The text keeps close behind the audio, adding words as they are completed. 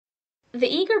The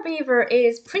Eager Beaver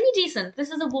is pretty decent.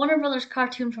 This is a Warner Brothers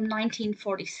cartoon from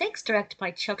 1946, directed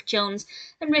by Chuck Jones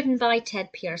and written by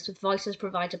Ted Pierce, with voices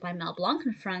provided by Mel Blanc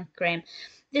and Frank Graham.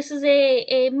 This is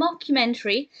a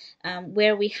mockumentary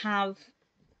where we have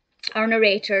our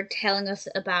narrator telling us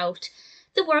about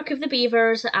the work of the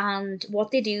beavers and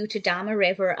what they do to dam a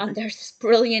river. And there's this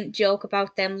brilliant joke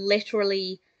about them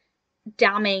literally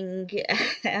damming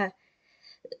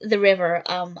the river.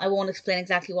 I won't explain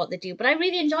exactly what they do, but I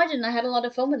really enjoyed it and I had a lot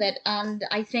of fun with it. And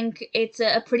I think it's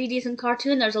a pretty decent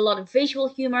cartoon. There's a lot of visual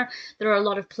humor, there are a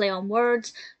lot of play on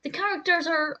words. The characters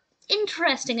are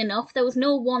interesting enough. There was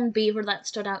no one beaver that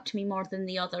stood out to me more than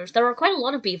the others. There are quite a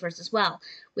lot of beavers as well,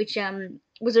 which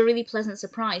was a really pleasant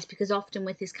surprise, because often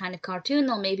with this kind of cartoon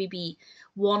there'll maybe be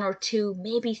one or two,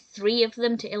 maybe three of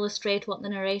them to illustrate what the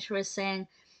narrator is saying.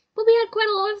 But we had quite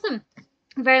a lot of them.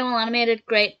 Very well animated,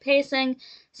 great pacing,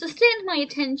 sustained my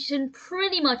attention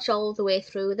pretty much all the way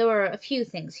through. There were a few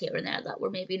things here and there that were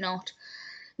maybe not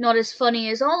as funny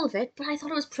as all of it, but I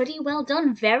thought it was pretty well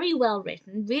done, very well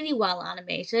written, really well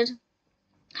animated.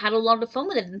 Had a lot of fun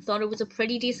with it and thought it was a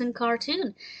pretty decent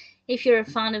cartoon. If you're a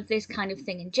fan of this kind of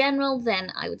thing in general,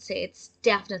 then I would say it's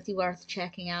definitely worth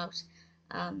checking out.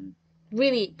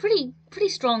 Really, pretty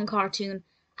strong cartoon.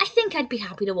 I think I'd be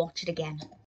happy to watch it again.